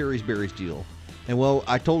to get a Sherry's Berries deal. And well,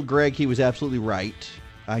 I told Greg he was absolutely right.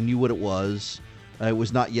 I knew what it was. It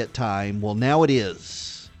was not yet time. Well, now it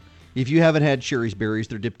is. If you haven't had Sherry's Berries,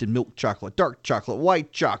 they're dipped in milk chocolate, dark chocolate,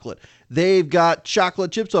 white chocolate. They've got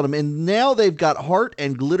chocolate chips on them, and now they've got heart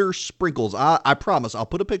and glitter sprinkles. I promise, I'll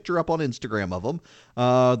put a picture up on Instagram of them.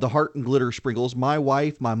 The heart and glitter sprinkles. My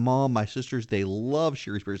wife, my mom, my sisters, they love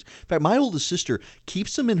Sherry's Berries. In fact, my oldest sister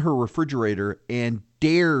keeps them in her refrigerator and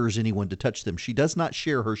dares anyone to touch them. She does not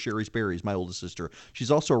share her Sherry's Berries, my oldest sister.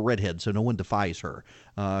 She's also a redhead, so no one defies her.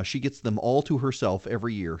 She gets them all to herself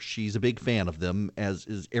every year. She's a big fan of them, as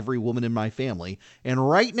is every woman in my family. And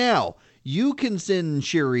right now, you can send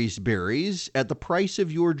Sherry's Berries at the price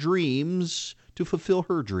of your dreams to fulfill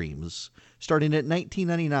her dreams, starting at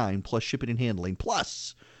 $19.99 plus shipping and handling.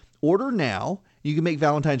 Plus, order now You can make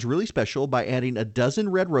Valentine's really special by adding a dozen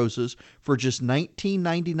red roses for just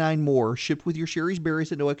 $19.99 more, shipped with your Sherry's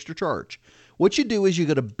Berries at no extra charge. What you do is you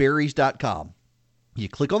go to berries.com. You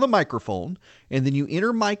click on the microphone, and then you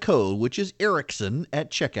enter my code, which is Erickson, at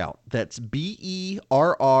checkout. That's BERRIES.com.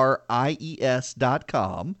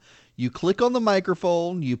 You click on the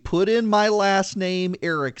microphone, you put in my last name,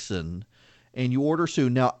 Erickson, and you order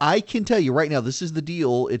soon. Now, I can tell you right now, this is the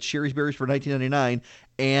deal. It's Sherry's Berries for $19.99,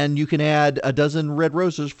 and you can add a dozen red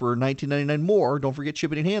roses for $19.99 more. Don't forget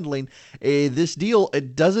shipping and handling. This deal,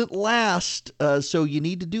 it doesn't last, so you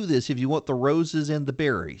need to do this if you want the roses and the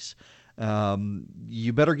berries.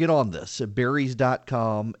 You better get on this at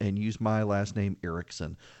berries.com and use my last name,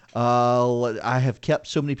 Erickson. I have kept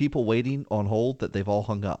so many people waiting on hold that they've all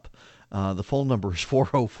hung up. The phone number is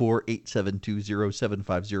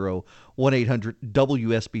 404-872-0750,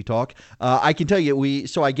 1-800-WSB Talk. I can tell you,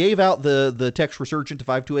 I gave out the text resurgent to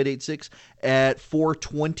 52886 at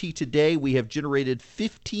 4:20 today. We have generated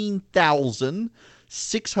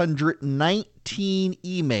 15,619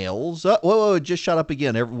 emails. Whoa, it just shot up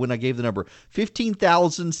again when I gave the number.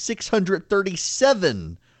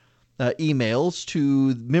 15,637 emails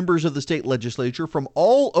to members of the state legislature from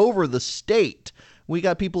all over the state. We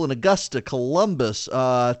got people in Augusta, Columbus,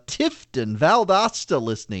 Tifton, Valdosta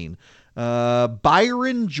listening,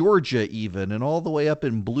 Byron, Georgia even, and all the way up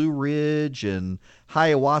in Blue Ridge and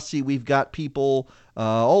Hiawassee. We've got people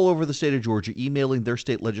all over the state of Georgia emailing their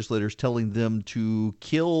state legislators telling them to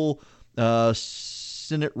kill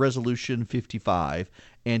Senate Resolution 55.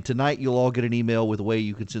 And tonight you'll all get an email with a way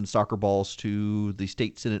you can send soccer balls to the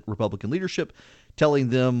state Senate Republican leadership, telling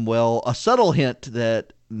them, well, a subtle hint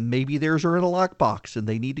that maybe theirs are in a lockbox and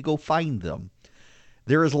they need to go find them.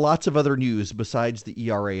 There is lots of other news besides the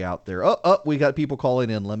ERA out there. We got people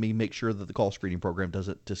calling in. Let me make sure that the call screening program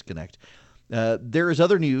doesn't disconnect. There is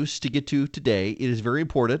other news to get to today. It is very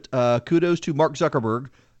important. Kudos to Mark Zuckerberg,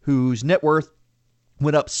 whose net worth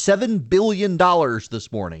went up $7 billion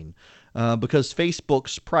this morning because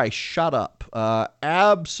Facebook's price shot up.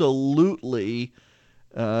 Absolutely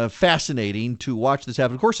fascinating to watch this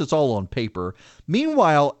happen. Of course, it's all on paper.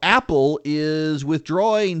 Meanwhile, Apple is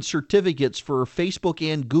withdrawing certificates for Facebook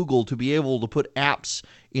and Google to be able to put apps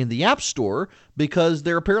in the App Store because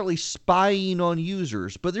they're apparently spying on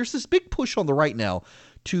users. But there's this big push on the right now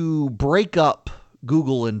to break up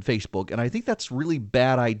Google and Facebook, and I think that's a really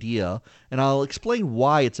bad idea, and I'll explain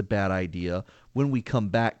why it's a bad idea when we come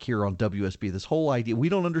back here on WSB. This whole idea, we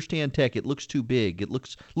don't understand tech. It looks too big. It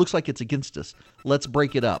looks like it's against us. Let's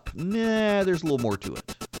break it up. Nah, there's a little more to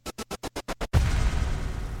it.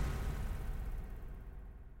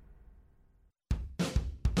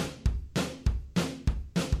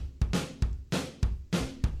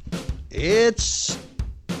 It's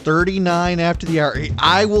 39 after the hour.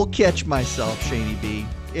 I will catch myself, Shaney B.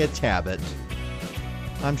 It's habit.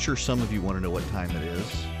 I'm sure some of you want to know what time it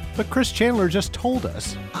is. But Chris Chandler just told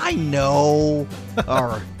us. I know. All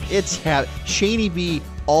right. It's habit. Shaney B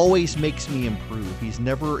always makes me improve. He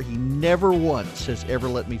never once has ever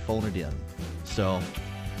let me phone it in. So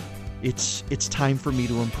it's time for me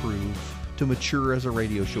to improve, to mature as a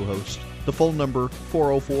radio show host. The phone number,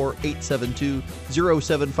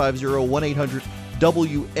 404-872-0750,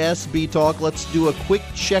 1-800-WSB Talk. Let's do a quick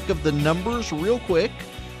check of the numbers real quick.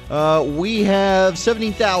 We have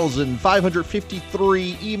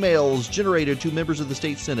 17,553 emails generated to members of the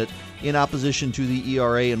state Senate in opposition to the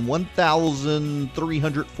ERA, and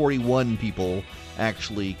 1,341 people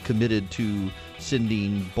actually committed to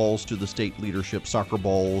sending balls to the state leadership, soccer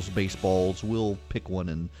balls, baseballs. We'll pick one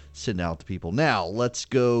and send out to people. Now, let's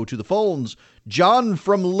go to the phones. John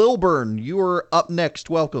from Lilburn, you are up next.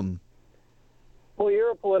 Welcome. Well, you're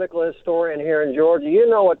a political historian here in Georgia. You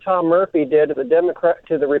know what Tom Murphy did to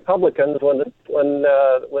the Republicans when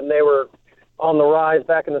they were on the rise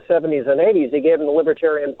back in the 70s and 80s. He gave them the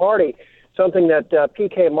Libertarian Party, something that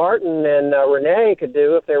P.K. Martin and Renee could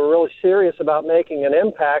do if they were really serious about making an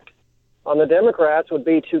impact on the Democrats, would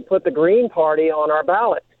be to put the Green Party on our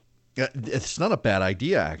ballot. It's not a bad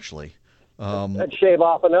idea, actually. That'd shave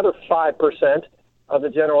off another 5% of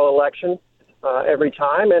the general election every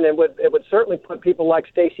time, and it would certainly put people like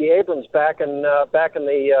Stacey Abrams back in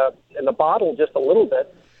the bottle just a little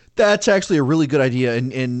bit. That's actually a really good idea,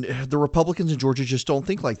 and the Republicans in Georgia just don't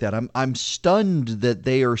think like that. I'm stunned that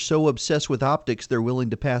they are so obsessed with optics they're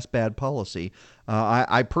willing to pass bad policy.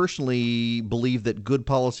 I personally believe that good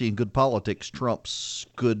policy and good politics trumps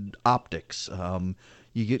good optics.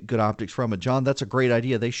 You get good optics from it. John, that's a great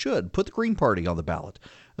idea. They should put the Green Party on the ballot.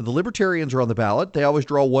 The Libertarians are on the ballot. They always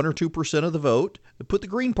draw 1 or 2% of the vote. Put the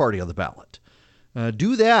Green Party on the ballot.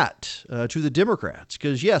 Do that to the Democrats,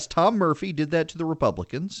 because yes, Tom Murphy did that to the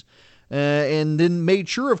Republicans, and then made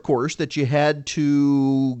sure, of course, that you had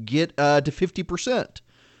to get to 50%.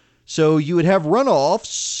 So you would have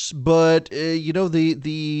runoffs, but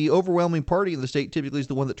the overwhelming party in the state typically is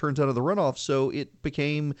the one that turns out of the runoffs. So it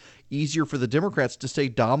became easier for the Democrats to stay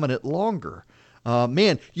dominant longer.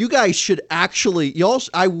 Man, you guys should actually,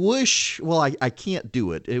 I wish, well, I can't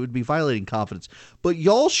do it. It would be violating confidence, but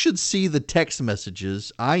y'all should see the text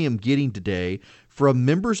messages I am getting today from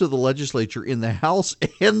members of the legislature in the House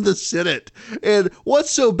and the Senate. And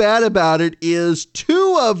what's so bad about it is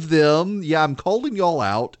two of them, yeah, I'm calling y'all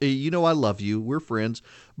out. You know I love you. We're friends.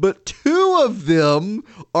 But two of them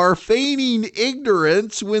are feigning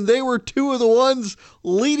ignorance when they were two of the ones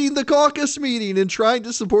leading the caucus meeting and trying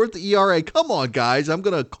to support the ERA. Come on, guys. I'm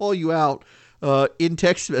going to call you out in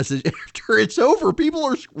text message after it's over. People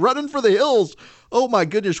are running for the hills. Oh, my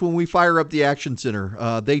goodness, when we fire up the Action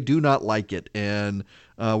Center, they do not like it. And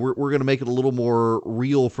we're going to make it a little more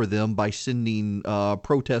real for them by sending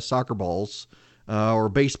protest soccer balls or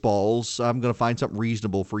baseballs. I'm going to find something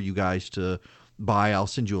reasonable for you guys to buy. I'll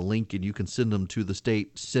send you a link and you can send them to the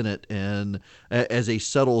state Senate, and as a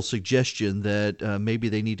subtle suggestion that maybe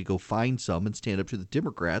they need to go find some and stand up to the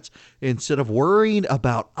Democrats instead of worrying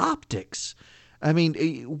about optics. I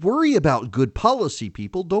mean, worry about good policy,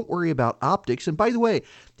 people. Don't worry about optics. And by the way,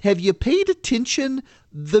 have you paid attention?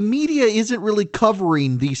 The media isn't really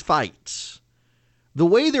covering these fights. The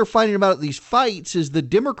way they're finding about these fights is the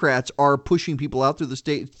Democrats are pushing people out through the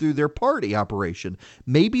state through their party operation.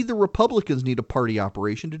 Maybe the Republicans need a party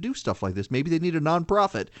operation to do stuff like this. Maybe they need a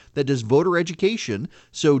nonprofit that does voter education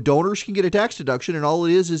so donors can get a tax deduction, and all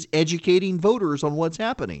it is educating voters on what's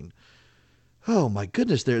happening. Oh, my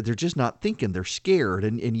goodness, they're just not thinking. They're scared,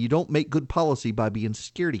 and you don't make good policy by being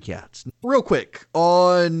scaredy cats. Real quick,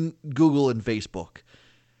 on Google and Facebook,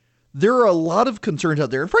 there are a lot of concerns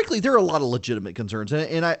out there, and frankly, there are a lot of legitimate concerns.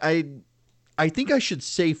 And I think I should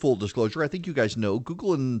say full disclosure. I think you guys know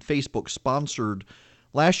Google and Facebook sponsored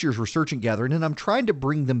last year's research and gathering, and I'm trying to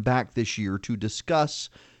bring them back this year to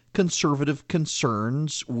discuss conservative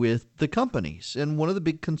concerns with the companies. And one of the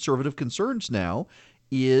big conservative concerns now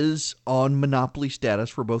is on monopoly status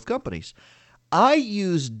for both companies. I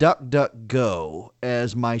use DuckDuckGo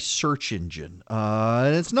as my search engine,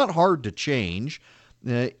 and it's not hard to change.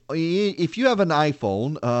 If you have an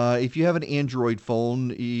iPhone, if you have an Android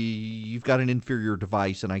phone, you've got an inferior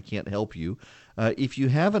device and I can't help you. If you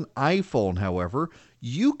have an iPhone, however,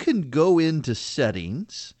 you can go into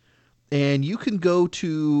settings and you can go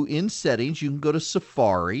to, in settings, you can go to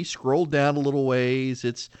Safari, scroll down a little ways.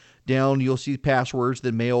 It's down, you'll see passwords,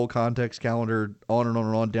 then mail, contacts, calendar, on and on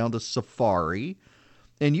and on, down to Safari.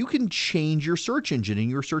 And you can change your search engine,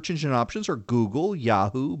 and your search engine options are Google,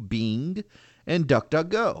 Yahoo, Bing, and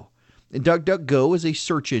DuckDuckGo. And DuckDuckGo is a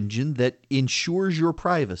search engine that ensures your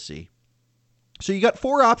privacy. So you got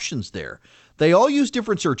four options there. They all use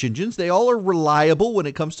different search engines. They all are reliable when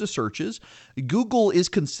it comes to searches. Google is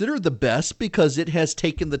considered the best because it has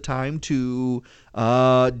taken the time to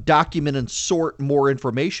document and sort more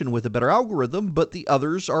information with a better algorithm, but the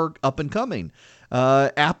others are up and coming.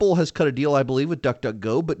 Apple has cut a deal, I believe, with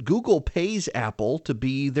DuckDuckGo, but Google pays Apple to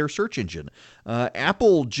be their search engine.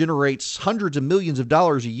 Apple generates hundreds of millions of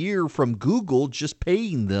dollars a year from Google just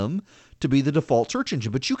paying them to be the default search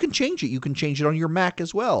engine. But you can change it. You can change it on your Mac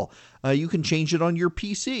as well. You can change it on your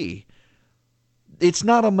PC. It's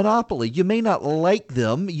not a monopoly. You may not like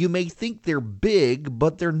them. You may think they're big,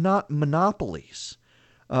 but they're not monopolies.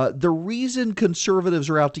 The reason conservatives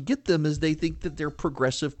are out to get them is they think that they're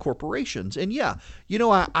progressive corporations. And yeah,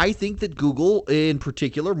 I think that Google in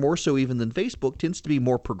particular, more so even than Facebook, tends to be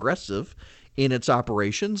more progressive in its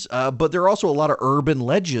operations. But there are also a lot of urban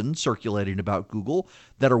legends circulating about Google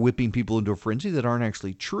that are whipping people into a frenzy that aren't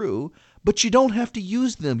actually true. But you don't have to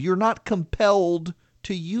use them. You're not compelled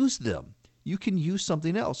to use them. You can use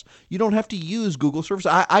something else. You don't have to use Google Service.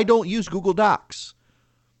 I don't use Google Docs.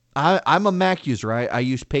 I'm a Mac user. I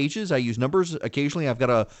use Pages. I use Numbers. Occasionally, I've got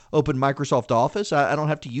to open Microsoft Office. I don't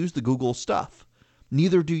have to use the Google stuff.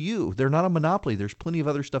 Neither do you. They're not a monopoly. There's plenty of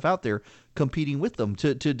other stuff out there competing with them.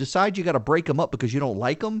 To decide you got to break them up because you don't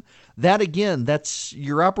like them, that again,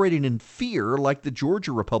 you're operating in fear like the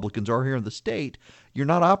Georgia Republicans are here in the state. You're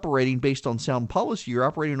not operating based on sound policy. You're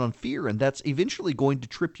operating on fear, and that's eventually going to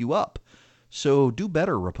trip you up. So do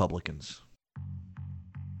better, Republicans.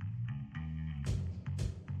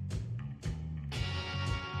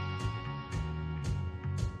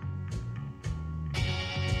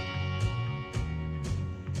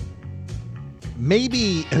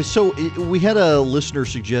 Maybe, so we had a listener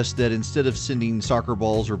suggest that instead of sending soccer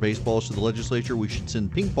balls or baseballs to the legislature, we should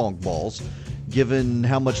send ping pong balls, given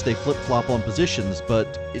how much they flip-flop on positions.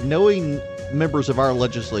 But knowing members of our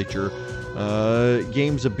legislature,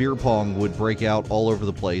 games of beer pong would break out all over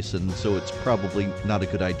the place, and so it's probably not a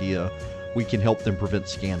good idea. We can help them prevent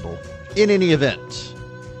scandal. In any event,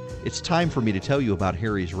 it's time for me to tell you about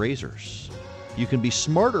Harry's Razors. You can be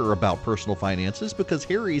smarter about personal finances because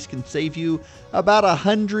Harry's can save you about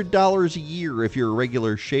 $100 a year if you're a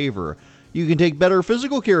regular shaver. You can take better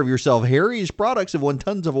physical care of yourself. Harry's products have won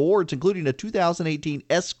tons of awards, including a 2018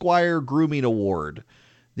 Esquire Grooming Award.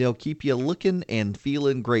 They'll keep you looking and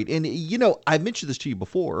feeling great. And, you know, I mentioned this to you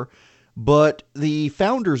before, but the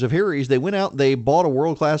founders of Harry's, they went out and they bought a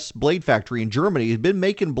world-class blade factory in Germany. They've been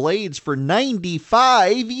making blades for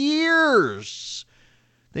 95 years.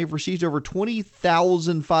 They've received over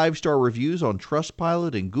 20,000 five-star reviews on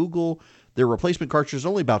Trustpilot and Google. Their replacement cartridge is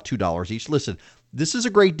only about $2 each. Listen, this is a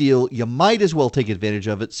great deal. You might as well take advantage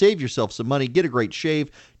of it. Save yourself some money. Get a great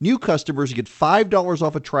shave. New customers get $5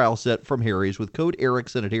 off a trial set from Harry's with code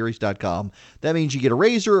Erickson at harrys.com. That means you get a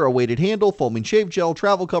razor, a weighted handle, foaming shave gel,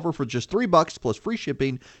 travel cover for just $3 plus free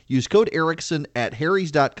shipping. Use code Erickson at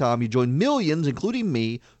harrys.com. You join millions, including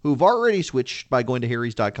me, who've already switched by going to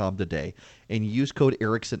harrys.com today. And use code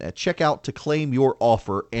Erickson at checkout to claim your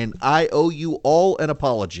offer. And I owe you all an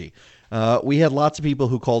apology. We had lots of people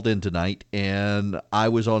who called in tonight, and I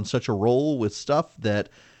was on such a roll with stuff that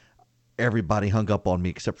everybody hung up on me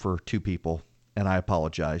except for two people, and I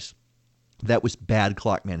apologize. That was bad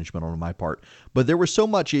clock management on my part. But there was so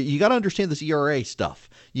much. You got to understand this ERA stuff.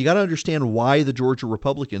 You got to understand why the Georgia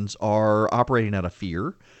Republicans are operating out of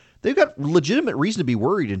fear. They've got legitimate reason to be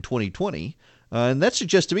worried in 2020, and that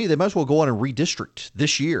suggests to me they might as well go on and redistrict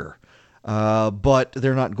this year. But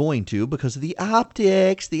they're not going to because of the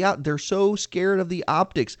optics. They're so scared of the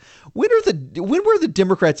optics. When were the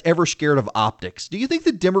Democrats ever scared of optics? Do you think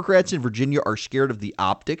the Democrats in Virginia are scared of the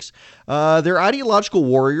optics? They're ideological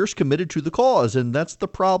warriors committed to the cause, and that's the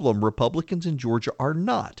problem. Republicans in Georgia are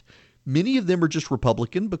not. Many of them are just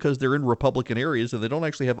Republican because they're in Republican areas and they don't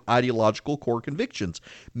actually have ideological core convictions.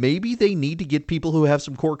 Maybe they need to get people who have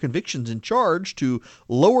some core convictions in charge to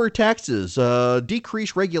lower taxes,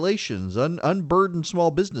 decrease regulations, unburden small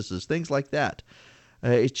businesses, things like that.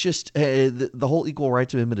 It's just the whole Equal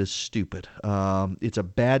Rights Amendment is stupid. It's a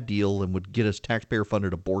bad deal and would get us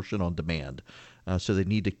taxpayer-funded abortion on demand. So they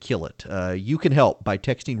need to kill it. You can help by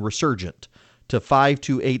texting Resurgent to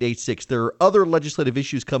 52886. There are other legislative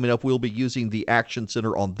issues coming up. We'll be using the Action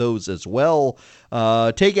Center on those as well.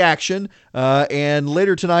 Take action. And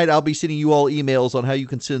later tonight, I'll be sending you all emails on how you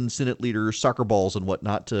can send Senate leaders soccer balls and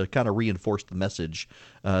whatnot to kind of reinforce the message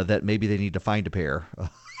that maybe they need to find a pair.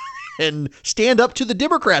 And stand up to the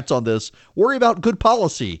Democrats on this. Worry about good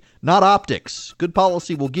policy, not optics. Good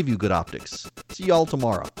policy will give you good optics. See y'all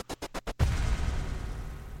tomorrow.